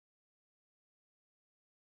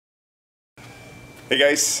Hey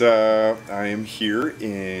guys, I am here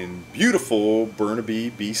in beautiful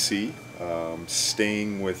Burnaby, BC,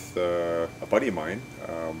 staying with a buddy of mine,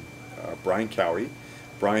 Brian Cowie.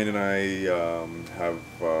 Brian and I have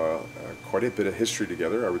quite a bit of history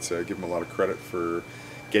together. I would say I give him a lot of credit for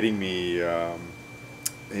getting me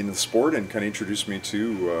in the sport and kind of introduced me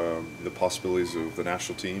to the possibilities of the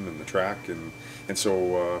national team and the track, and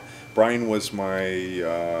so Brian was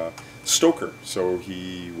my stoker. So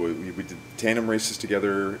we did tandem races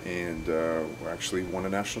together, and we actually won a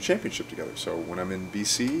national championship together. So when I'm in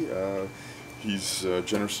BC, he's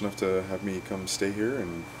generous enough to have me come stay here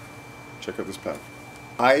and check out this pad.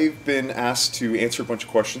 I've been asked to answer a bunch of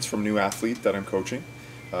questions from a new athlete that I'm coaching.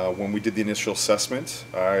 When we did the initial assessment,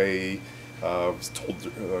 I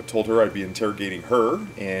told her I'd be interrogating her,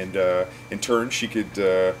 and in turn she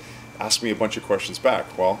could ask me a bunch of questions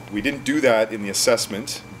back. Well, we didn't do that in the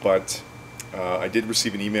assessment, but I did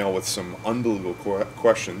receive an email with some unbelievable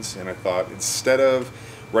questions, and I thought instead of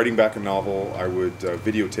writing back a novel, I would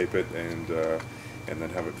videotape it and then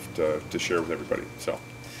have it to share with everybody. So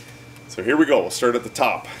here we go. We'll start at the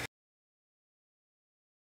top.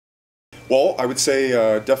 Well, I would say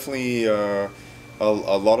definitely a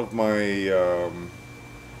lot of my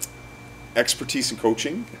expertise in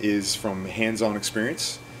coaching is from hands-on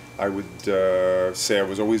experience. I would say I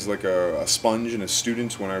was always like a sponge and a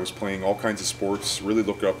student when I was playing all kinds of sports. Really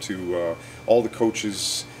looked up to all the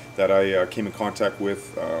coaches that I came in contact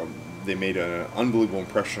with. They made an unbelievable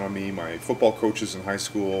impression on me. My football coaches in high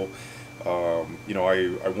school, you know,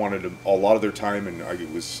 I wanted a lot of their time, and I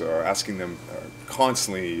was asking them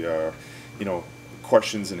constantly, you know,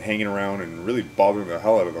 questions and hanging around and really bothering the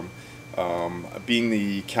hell out of them. Being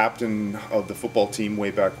the captain of the football team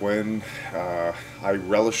way back when, I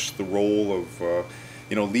relished the role of,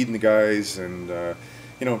 you know, leading the guys and,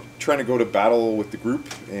 you know, trying to go to battle with the group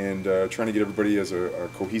and trying to get everybody as a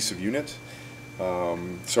cohesive unit.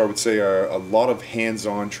 So I would say a lot of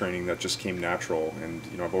hands-on training that just came natural, and,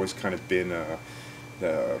 you know, I've always kind of been,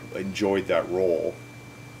 enjoyed that role.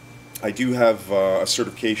 I do have a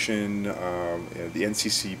certification, the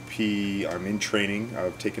NCCP. I'm in training.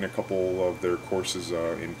 I've taken a couple of their courses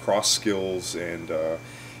in cross skills and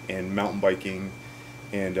mountain biking,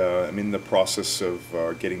 and I'm in the process of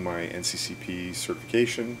getting my NCCP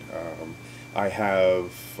certification. I'm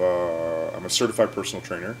a certified personal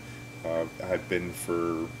trainer. I've been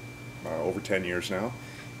for over 10 years now,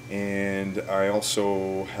 and I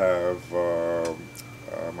also have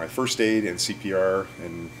my first aid and CPR,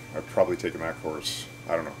 and I've probably taken that course,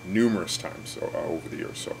 I don't know, numerous times over the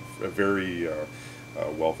years, so very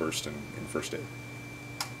well versed in first aid.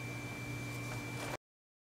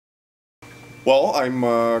 Well, I'm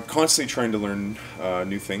constantly trying to learn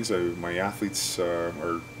new things. My athletes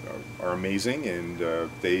are amazing, and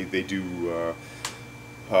they do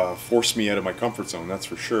force me out of my comfort zone, that's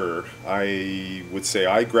for sure. I would say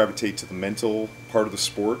I gravitate to the mental part of the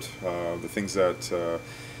sport. The things that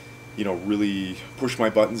you know, really push my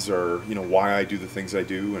buttons are, you know, why I do the things I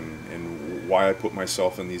do, and why I put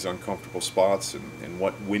myself in these uncomfortable spots, and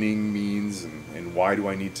what winning means, and why do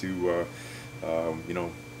I need to you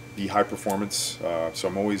know, be high performance. So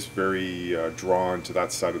I'm always very drawn to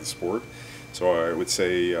that side of the sport. So I would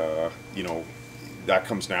say, you know, that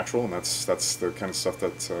comes natural, and that's the kind of stuff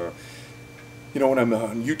that you know, when I'm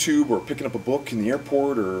on YouTube or picking up a book in the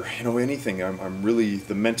airport, or, you know, anything, I'm really,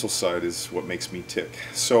 the mental side is what makes me tick.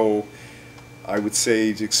 So I would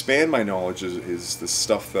say to expand my knowledge is the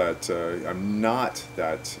stuff that I'm not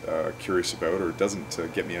that curious about, or doesn't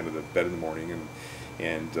get me out of the bed in the morning,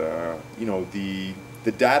 and you know, the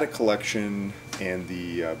data collection and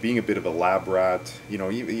the being a bit of a lab rat. You know,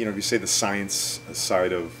 if you say the science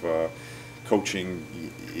side of coaching,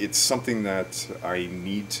 it's something that I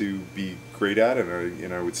need to be great at,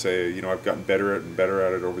 and I would say, you know, I've gotten better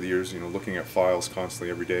at it over the years. You know, looking at files constantly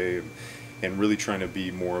every day, and really trying to be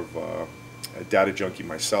more of a data junkie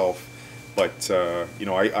myself. But you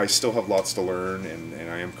know, I still have lots to learn, and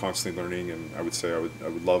I am constantly learning. And I would say I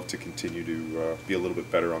would love to continue to be a little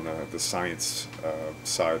bit better on the science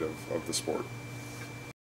side of the sport.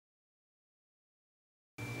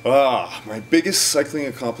 My biggest cycling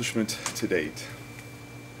accomplishment to date.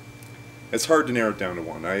 It's hard to narrow it down to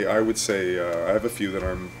one. I would say I have a few that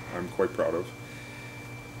I'm quite proud of.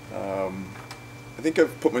 I think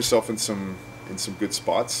I've put myself in some good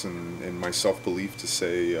spots, and my self-belief to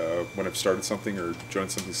say when I've started something or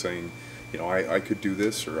joined something, saying, you know, I could do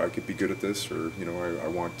this, or I could be good at this, or, you know, I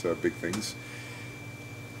want big things.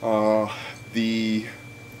 The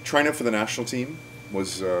trying out for the national team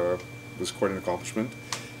was quite an accomplishment.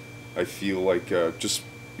 I feel like just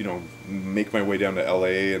you know, make my way down to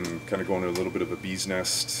LA and kind of go into a little bit of a bee's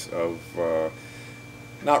nest of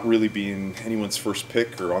not really being anyone's first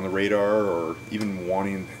pick or on the radar or even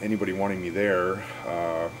anybody wanting me there.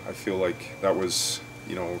 I feel like that was,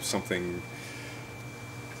 you know, something,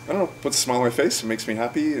 I don't know, puts a smile on my face and makes me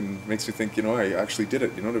happy and makes me think, you know, I actually did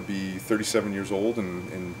it. You know, to be 37 years old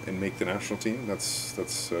and make the national team, that's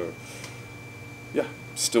yeah,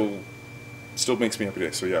 still makes me happy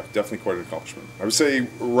today. So yeah, definitely quite an accomplishment. I would say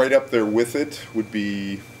right up there with it would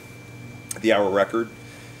be the hour record.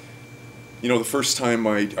 You know, the first time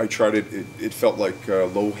I tried it, it felt like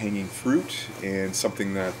low-hanging fruit and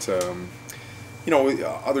something that, you know,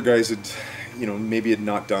 other guys had, you know, maybe had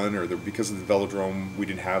not done, or because of the velodrome, we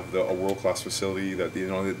didn't have a world-class facility, that, you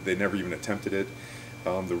know, they never even attempted it.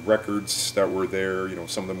 The records that were there, you know,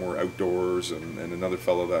 some of them were outdoors, and another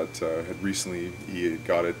fellow that had recently, he had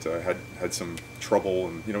got it, had some trouble,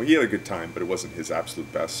 and, you know, he had a good time, but it wasn't his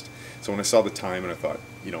absolute best. So when I saw the time, and I thought,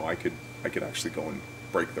 you know, I could actually go and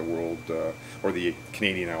break the world or the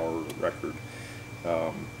Canadian hour record.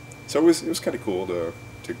 So it was kind of cool to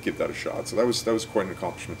give that a shot. So that was quite an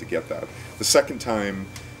accomplishment to get that. The second time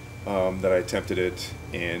that I attempted it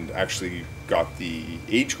and actually got the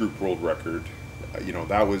age group world record, you know,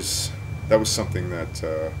 that was something that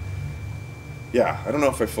yeah, I don't know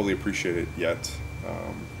if I fully appreciate it yet,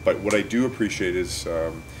 but what I do appreciate is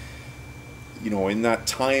you know, in that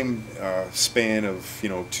time span of, you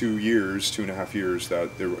know, 2.5 years,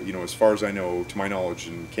 that there, you know, as far as I know, to my knowledge,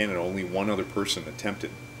 in Canada, only one other person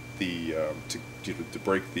attempted the to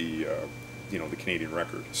break the you know, the Canadian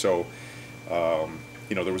record. So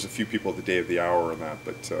you know, there was a few people at the day of the hour and that,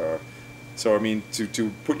 but so I mean,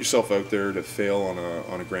 to put yourself out there, to fail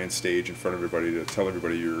on a grand stage in front of everybody, to tell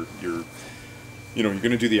everybody you're you know, you're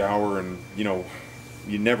going to do the hour, and, you know,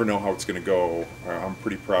 you never know how it's going to go. I'm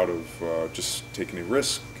pretty proud of just taking a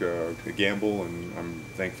risk, a gamble, and I'm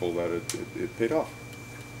thankful that it paid off.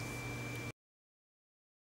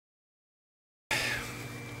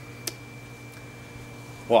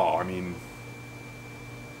 Well, I mean,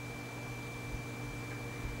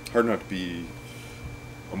 hard not to be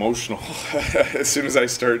emotional as soon as I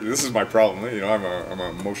start. This is my problem, you know. I'm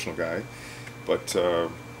an emotional guy, but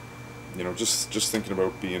you know, just thinking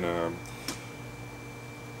about being a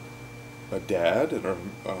dad and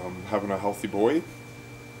having a healthy boy.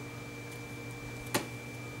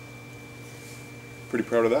 Pretty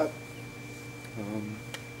proud of that.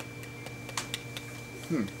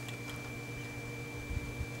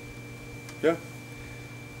 Yeah,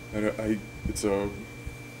 it's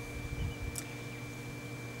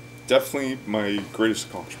definitely my greatest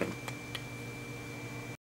accomplishment.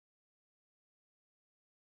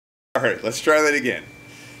 All right, let's try that again.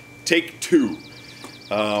 Take two.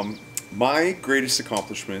 My greatest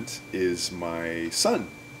accomplishment is my son.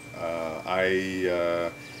 I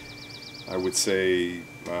would say,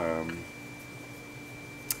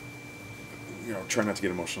 you know, try not to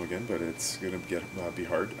get emotional again, but it's going to be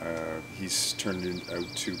hard. He's turned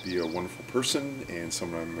out to be a wonderful person and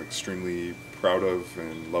someone I'm extremely proud of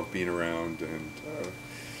and love being around, and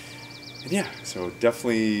yeah, so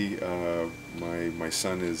definitely my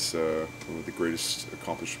son is one of the greatest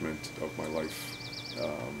accomplishment of my life.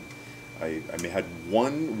 I had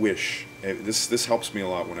one wish. This helps me a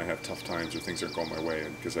lot when I have tough times or things aren't going my way,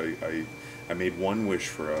 because I made one wish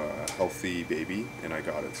for a healthy baby, and I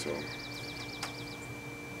got it. So,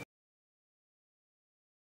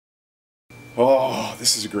 oh,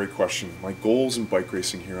 this is a great question. My goals in bike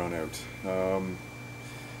racing here on out.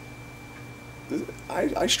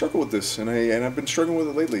 I struggle with this, and I've been struggling with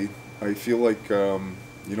it lately. I feel like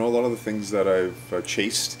you know, a lot of the things that I've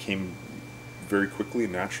chased came very quickly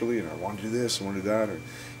and naturally, and I wanted to do this, I wanted to do that. Or,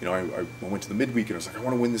 you know, I went to the midweek and I was like, I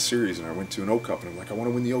want to win this series, and I went to an O Cup and I'm like, I want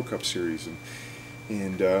to win the O Cup series,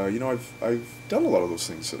 and you know, I've done a lot of those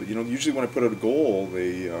things. So, you know, usually when I put out a goal,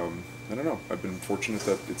 I don't know, I've been fortunate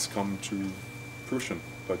that it's come to fruition,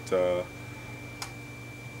 but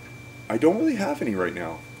I don't really have any right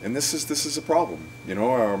now, and this is a problem. You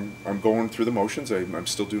know, I'm going through the motions. I'm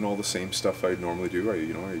still doing all the same stuff I normally do.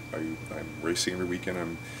 You know, I'm racing every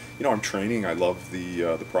weekend. You know, I'm training. I love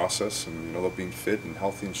the process, and, you know, love being fit and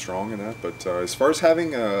healthy and strong and that. But as far as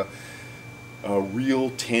having a real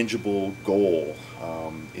tangible goal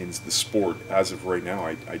in the sport as of right now,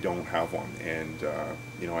 I don't have one. And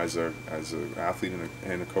you know, as an athlete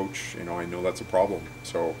and a coach, you know, I know that's a problem.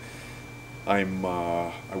 So I'm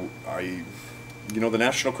you know, the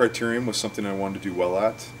national criterium was something I wanted to do well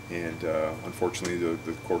at, and unfortunately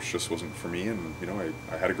the course just wasn't for me. And, you know,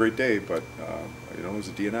 I had a great day, but you know, it was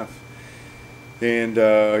a DNF. And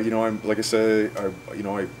I'm like I said,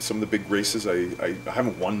 some of the big races I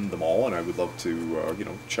haven't won them all, and I would love to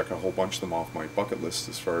check a whole bunch of them off my bucket list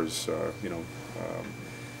as far as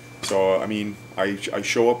so I mean I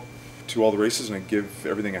show up to all the races and I give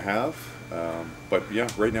everything I have. But yeah,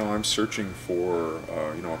 right now I'm searching for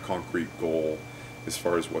a concrete goal as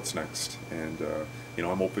far as what's next, and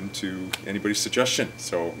I'm open to anybody's suggestion.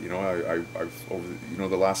 So I've over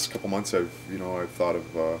the last couple months I've thought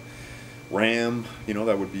of RAM.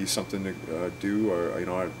 That would be something to do. Or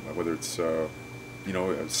whether it's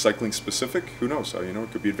cycling specific, who knows?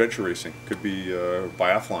 It could be adventure racing, could be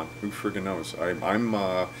biathlon. Who friggin' knows?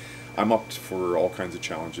 I'm up for all kinds of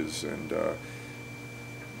challenges, and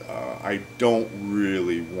I don't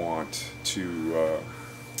really want to.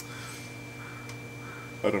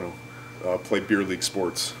 I don't know. Play beer league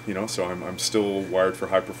sports, so I'm still wired for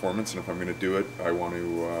high performance, and if I'm going to do it, I want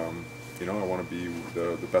to, I want to be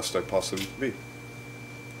the best I possibly can be.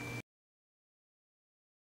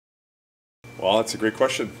 Well, that's a great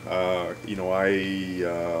question. I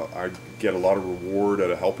get a lot of reward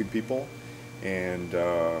out of helping people, and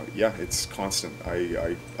yeah, it's constant.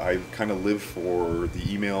 I kind of live for the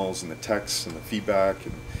emails and the texts and the feedback,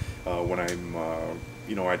 and when I'm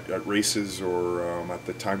at races or at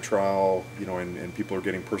the time trial, and people are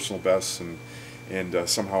getting personal bests, and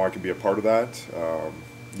somehow I can be a part of that.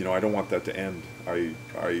 I don't want that to end. I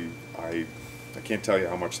can't tell you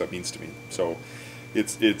how much that means to me. So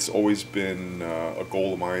it's always been a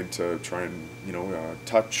goal of mine to try and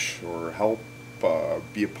touch or help,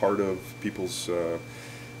 be a part of people's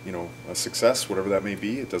success, whatever that may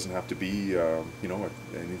be. It doesn't have to be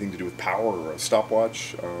anything to do with power or a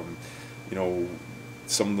stopwatch.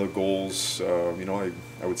 Some of the goals,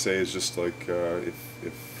 I would say is just like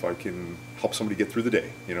if I can help somebody get through the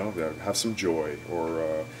day, have some joy,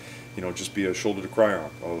 or just be a shoulder to cry on.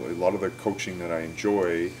 A lot of the coaching that I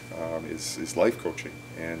enjoy is life coaching,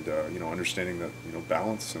 and understanding that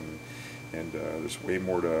balance and there's way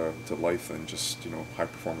more to life than just high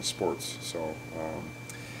performance sports. So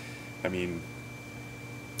I mean,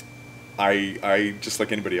 I just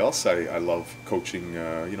like anybody else, I love coaching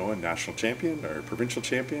a national champion or a provincial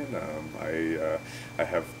champion. I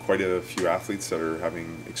have quite a few athletes that are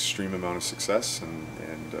having extreme amount of success,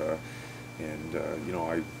 and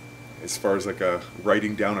I, as far as like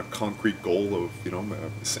writing down a concrete goal of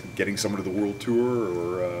getting someone to the world tour,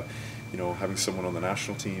 or having someone on the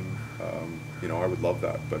national team, I would love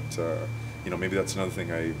that. But maybe that's another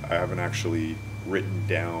thing, I haven't actually written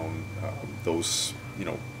down those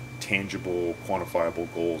tangible, quantifiable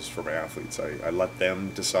goals for my athletes. I let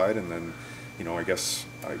them decide, and then I guess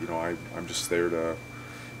I'm just there to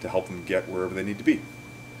help them get wherever they need to be.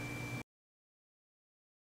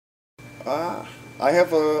 I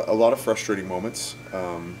have a lot of frustrating moments.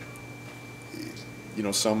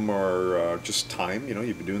 Some are just time.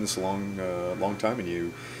 You've been doing this a long time, and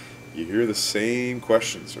you hear the same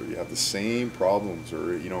questions, or you have the same problems,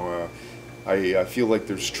 or I feel like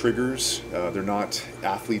there's triggers. They're not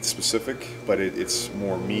athlete specific, but it's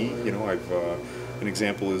more me. An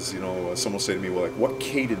example is someone will say to me, well, like, what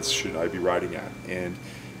cadence should I be riding at? And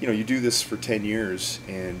you do this for 10 years,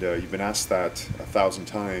 and you've been asked that 1,000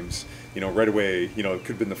 times. Right away, it could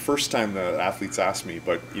have been the first time the athletes asked me,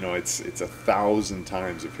 but it's 1,000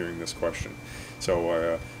 times of hearing this question.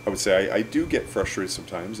 So I would say I do get frustrated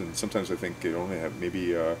sometimes, and sometimes I think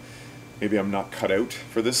maybe I'm not cut out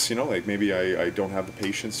for this. Like maybe I don't have the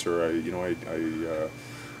patience, or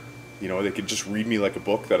they could just read me like a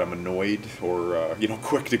book, that I'm annoyed, or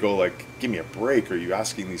quick to go like, give me a break, are you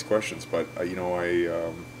asking these questions? But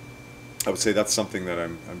I would say that's something that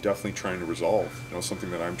I'm definitely trying to resolve.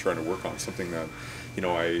 Something that I'm trying to work on. Something that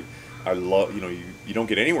I love. You don't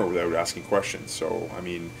get anywhere without asking questions. So I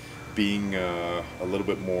mean, being a little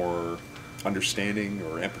bit more understanding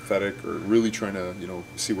or empathetic, or really trying to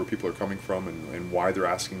see where people are coming from, and why they're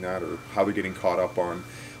asking that, or how they're getting caught up on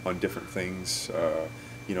different things.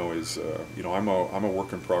 Is I'm a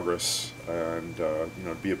work in progress, and to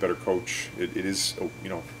be a better coach, it is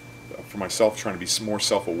for myself, trying to be more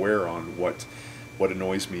self-aware on what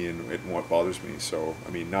annoys me and what bothers me. So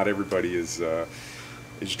I mean, not everybody is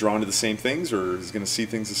drawn to the same things, or is going to see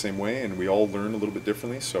things the same way, and we all learn a little bit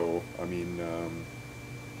differently. So I mean,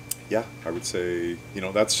 yeah, I would say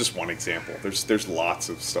that's just one example. There's lots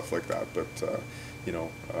of stuff like that, but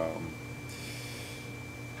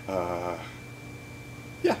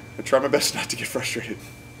yeah, I try my best not to get frustrated.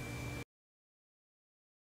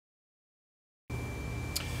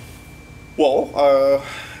 Well,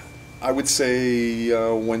 I would say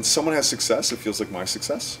when someone has success, it feels like my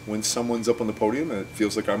success. When someone's up on the podium, it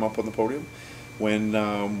feels like I'm up on the podium. when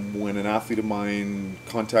an athlete of mine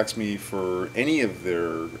contacts me for any of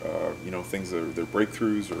their things, their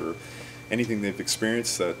breakthroughs or anything they've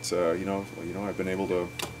experienced that I've been able to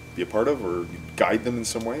be a part of or guide them in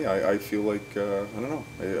some way, I feel like I don't know,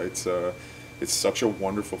 it's such a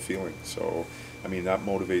wonderful feeling. So I mean, that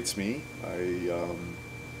motivates me.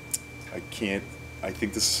 I can't. I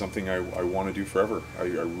think this is something I want to do forever. I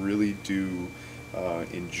really do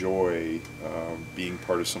enjoy being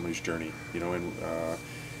part of somebody's journey, and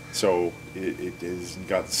so it hasn't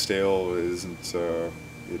got stale. It isn't,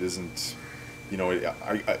 it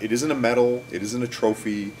isn't a medal. It isn't a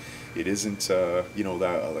trophy. It isn't,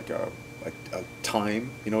 that like a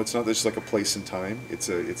time. It's not just like a place and time. It's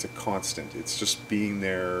a constant. It's just being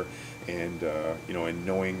there, and and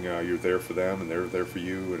knowing you're there for them and they're there for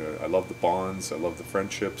you. And I love the bonds. I love the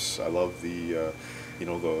friendships. I love the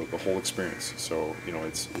the whole experience. So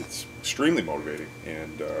it's extremely motivating,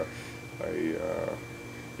 and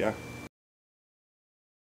yeah.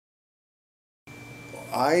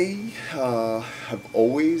 I have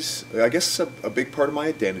always, I guess a big part of my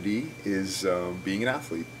identity is being an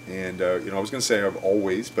athlete. And, I was going to say I've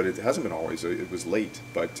always, but it hasn't been always. It was late.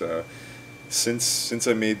 But since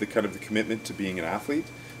I made the commitment to being an athlete,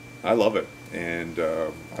 I love it. And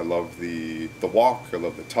I love the walk. I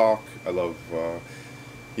love the talk. I love,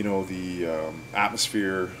 the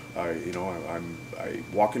atmosphere. I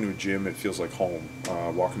walk into a gym, it feels like home.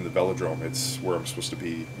 Walk into the velodrome, it's where I'm supposed to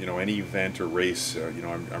be. Any event or race,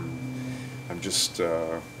 I'm just,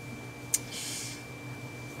 I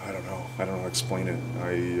don't know how to explain it.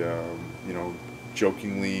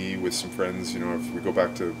 Jokingly with some friends, if we go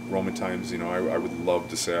back to Roman times, I would love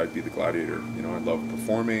to say I'd be the gladiator. I love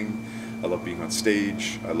performing, I love being on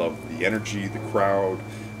stage, I love the energy, the crowd.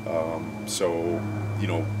 So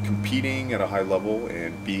competing at a high level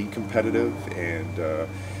and being competitive, and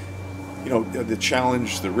the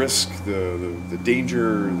challenge, the risk, the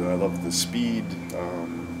danger. I love the speed.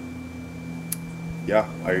 Yeah,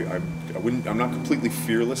 I'm not completely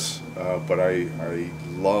fearless, but I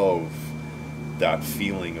love that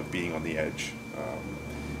feeling of being on the edge,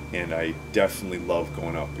 and I definitely love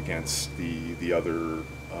going up against the other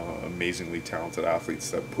amazingly talented athletes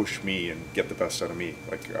that push me and get the best out of me.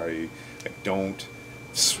 Like I don't,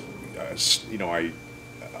 I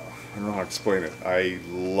don't know how to explain it. I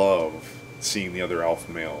love seeing the other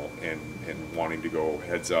alpha male and wanting to go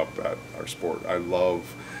heads up at our sport. I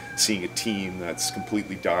love seeing a team that's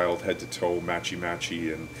completely dialed head to toe,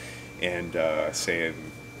 matchy, and saying,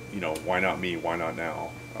 why not me? Why not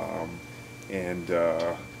now?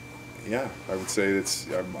 Yeah, I would say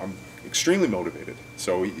I'm extremely motivated.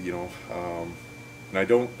 So and I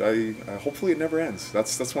hopefully it never ends.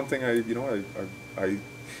 That's one thing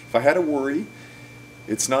if I had a worry,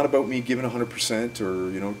 it's not about me giving 100%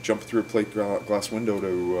 or jump through a plate glass window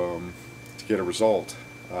to get a result.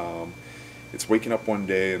 It's waking up one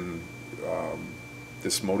day and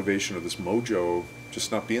this motivation or this mojo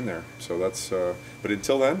just not being there. So that's. But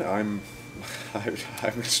until then, I'm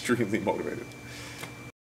extremely motivated.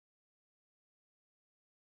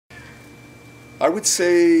 I would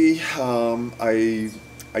say I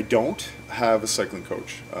don't have a cycling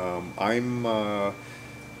coach. I'm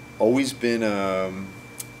always been a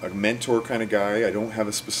mentor kind of guy. I don't have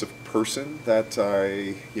a specific person that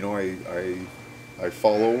I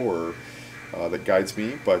follow or that guides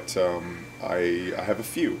me, but I have a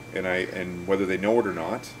few, and whether they know it or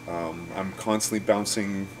not, I'm constantly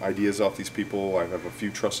bouncing ideas off these people. I have a few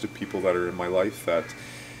trusted people that are in my life that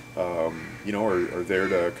are there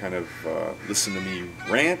to kind of listen to me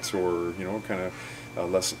rant, or kind of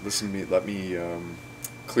listen to me, let me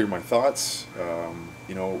clear my thoughts.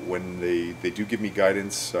 When they do give me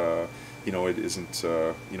guidance, it isn't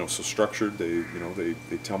so structured.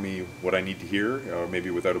 They tell me what I need to hear, maybe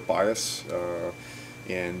without a bias,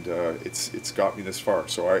 and it's got me this far.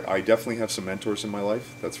 So I definitely have some mentors in my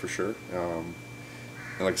life, that's for sure.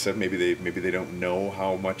 And like I said, maybe they don't know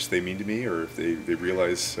how much they mean to me, or if they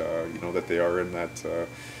realize that they are in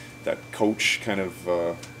that coach kind of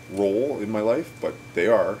role in my life, but they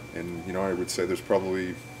are. And I would say there's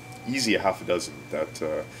probably easy a half a dozen that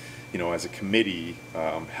as a committee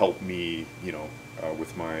help me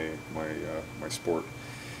with my sport.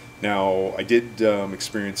 Now I did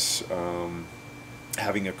experience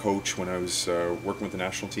having a coach when I was working with the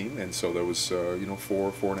national team, and so there was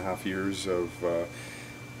 4.5 years of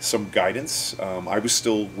some guidance. I was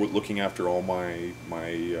still looking after all my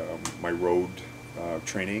road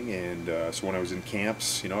training, and so when I was in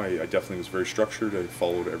camps, I definitely was very structured. I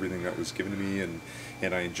followed everything that was given to me,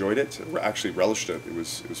 and I enjoyed it. Actually relished it. It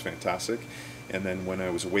was fantastic. And then when I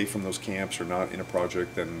was away from those camps or not in a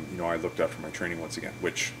project, then I looked after my training once again,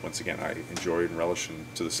 which once again I enjoyed and relish, and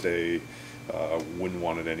to this day wouldn't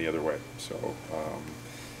want it any other way. So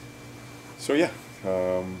yeah.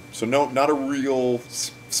 So no, not a real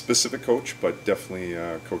specific coach, but definitely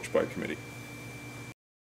coached by committee.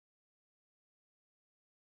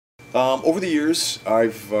 Over the years,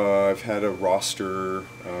 I've had a roster.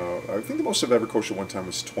 I think the most I've ever coached at one time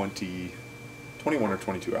was 21 or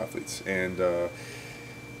 22 athletes, and it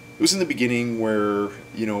was in the beginning where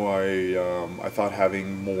I thought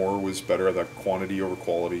having more was better, that quantity over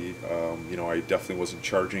quality. I definitely wasn't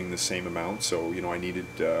charging the same amount, so I needed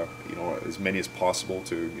as many as possible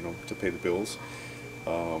to pay the bills.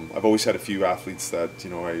 I've always had a few athletes that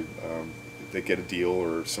they get a deal,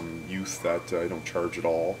 or some youth that I don't charge at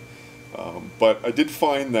all. But I did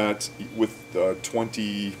find that with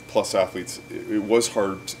 20 plus athletes, it was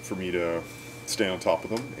hard for me to stay on top of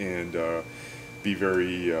them and be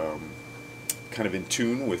very kind of in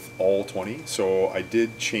tune with all 20. So I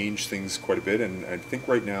did change things quite a bit, and I think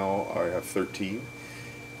right now I have 13,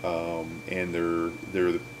 and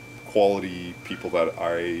they're the quality people that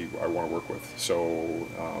I want to work with. So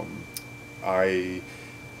I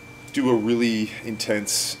do a really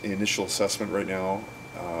intense initial assessment right now.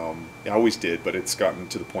 I always did, but it's gotten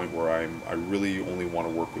to the point where I really only want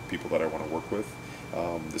to work with people that I want to work with.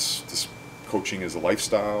 This coaching is a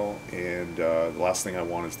lifestyle, and the last thing I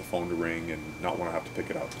want is the phone to ring and not want to have to pick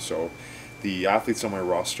it up. So the athletes on my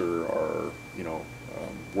roster are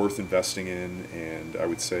worth investing in, and I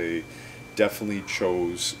would say definitely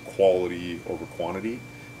chose quality over quantity.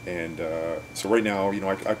 And so right now,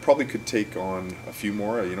 I probably could take on a few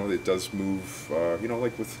more. It does move,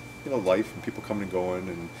 like with life and people coming and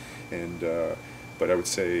going, but I would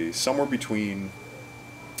say somewhere between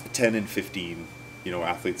 10 and 15,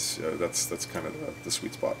 athletes. That's kind of the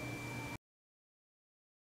sweet spot.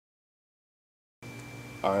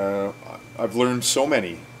 I've learned so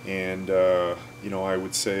many, and I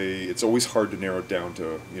would say it's always hard to narrow it down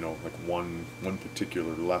to like one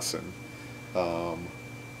particular lesson.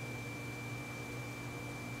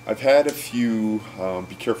 I've had a few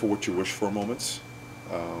be careful what you wish for moments.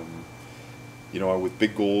 With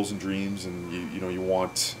big goals and dreams, and you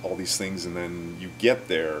want all these things, and then you get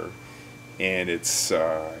there, and it's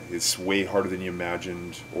way harder than you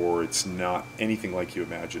imagined, or it's not anything like you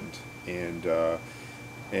imagined, and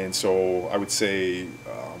so I would say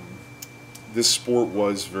this sport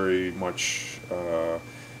was very much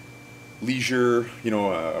leisure,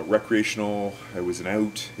 recreational. It was an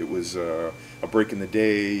out. It was a break in the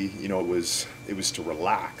day. It was to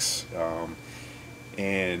relax.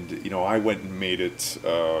 And I went and made it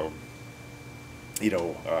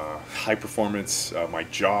high performance, my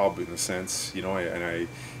job in a sense,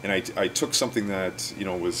 I took something that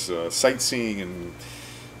was sightseeing and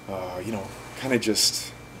kind of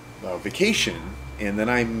just vacation, and then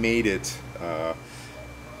I made it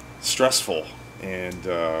stressful, and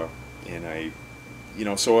I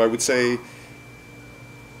so I would say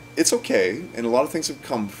it's okay, and a lot of things have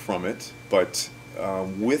come from it, but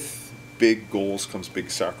with big goals comes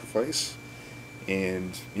big sacrifice,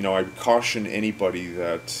 and I'd caution anybody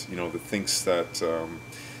that that thinks that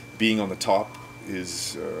being on the top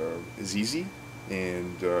is easy,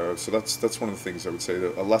 and so that's one of the things I would say.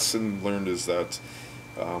 A lesson learned is that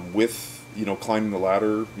with climbing the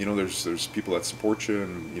ladder, there's people that support you,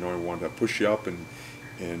 and I want to push you up, and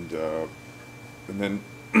then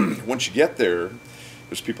once you get there,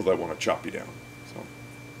 there's people that want to chop you down. So.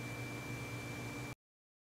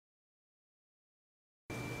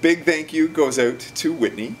 Big thank you goes out to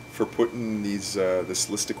Whitney for putting this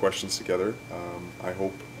list of questions together. I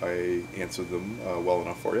hope I answered them well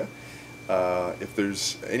enough for you. If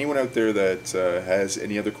there's anyone out there that has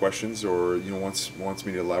any other questions, or wants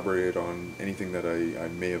me to elaborate on anything that I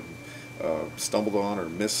may have stumbled on or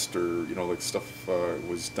missed, or like stuff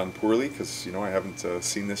was done poorly, because I haven't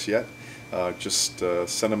seen this yet, just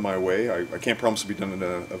send them my way. I can't promise to be done in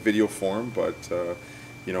a video form, but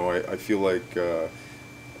I feel like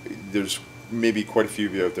there's maybe quite a few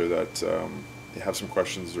of you out there that have some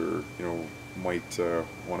questions, or might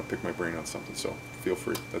want to pick my brain on something. So feel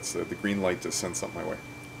free. That's the green light to send something my way.